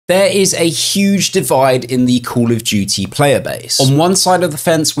There is a huge divide in the Call of Duty player base. On one side of the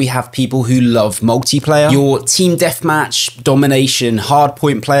fence, we have people who love multiplayer, your team deathmatch, domination,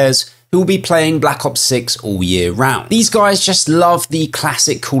 hardpoint players who will be playing Black Ops 6 all year round. These guys just love the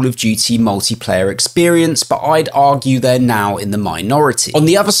classic Call of Duty multiplayer experience, but I'd argue they're now in the minority. On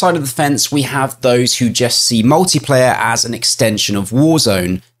the other side of the fence, we have those who just see multiplayer as an extension of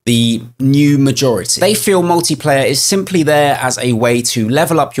Warzone, the new majority. They feel multiplayer is simply there as a way to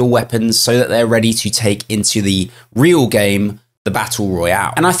level up your weapons so that they're ready to take into the real game, the Battle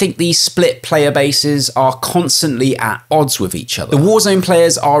Royale. And I think these split player bases are constantly at odds with each other. The Warzone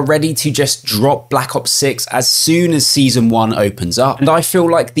players are ready to just drop Black Ops 6 as soon as Season 1 opens up. And I feel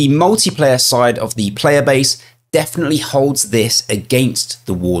like the multiplayer side of the player base definitely holds this against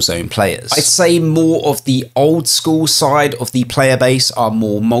the Warzone players. I'd say more of the old school side of the player base are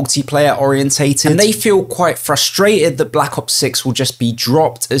more multiplayer orientated, and they feel quite frustrated that Black Ops 6 will just be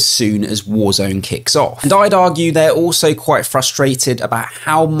dropped as soon as Warzone kicks off. And I'd argue they're also quite frustrated about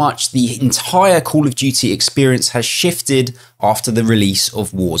how much the entire Call of Duty experience has shifted after the release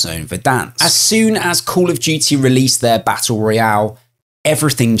of Warzone Verdansk. As soon as Call of Duty released their Battle Royale,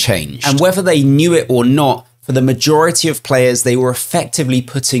 everything changed. And whether they knew it or not, for the majority of players, they were effectively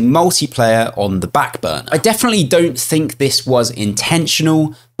putting multiplayer on the back burner. I definitely don't think this was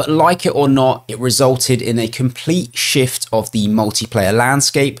intentional, but like it or not, it resulted in a complete shift of the multiplayer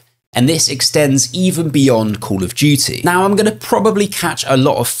landscape, and this extends even beyond Call of Duty. Now, I'm going to probably catch a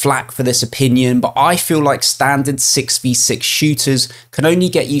lot of flack for this opinion, but I feel like standard 6v6 shooters can only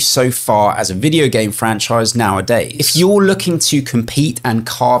get you so far as a video game franchise nowadays. If you're looking to compete and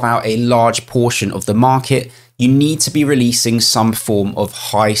carve out a large portion of the market, you need to be releasing some form of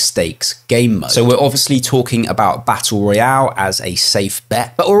high stakes game mode. So we're obviously talking about Battle Royale as a safe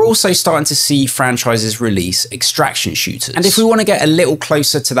bet, but we're also starting to see franchises release extraction shooters. And if we want to get a little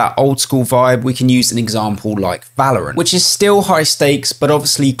closer to that old school vibe, we can use an example like Valorant, which is still high stakes, but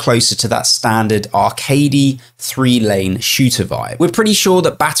obviously closer to that standard arcadey 3-lane shooter vibe. We're pretty sure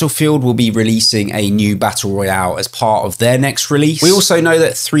that Battlefield will be releasing a new Battle Royale as part of their next release. We also know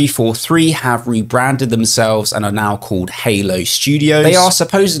that 343 have rebranded themselves and are now called Halo Studios. They are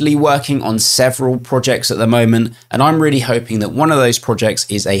supposedly working on several projects at the moment, and I'm really hoping that one of those projects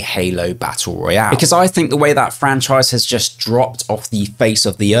is a Halo Battle Royale, because I think the way that franchise has just dropped off the face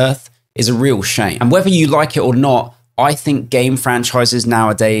of the earth is a real shame. And whether you like it or not, I think game franchises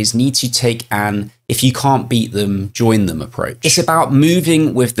nowadays need to take an if you can't beat them, join them approach. It's about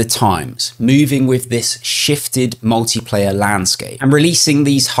moving with the times, moving with this shifted multiplayer landscape, and releasing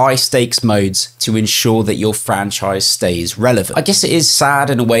these high stakes modes to ensure that your franchise stays relevant. I guess it is sad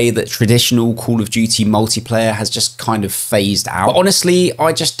in a way that traditional Call of Duty multiplayer has just kind of phased out. But honestly,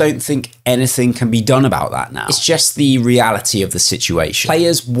 I just don't think anything can be done about that now. It's just the reality of the situation.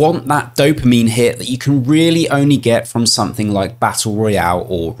 Players want that dopamine hit that you can really only get from something like Battle Royale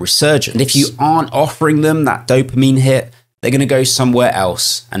or Resurgence. And if you aren't offering them that dopamine hit, they're going to go somewhere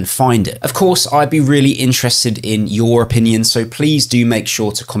else and find it. Of course, I'd be really interested in your opinion, so please do make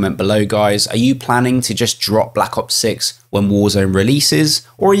sure to comment below, guys. Are you planning to just drop Black Ops 6 when Warzone releases,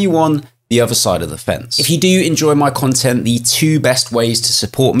 or are you on the other side of the fence? If you do enjoy my content, the two best ways to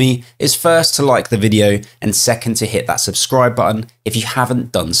support me is first to like the video, and second to hit that subscribe button if you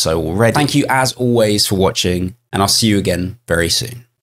haven't done so already. Thank you as always for watching, and I'll see you again very soon.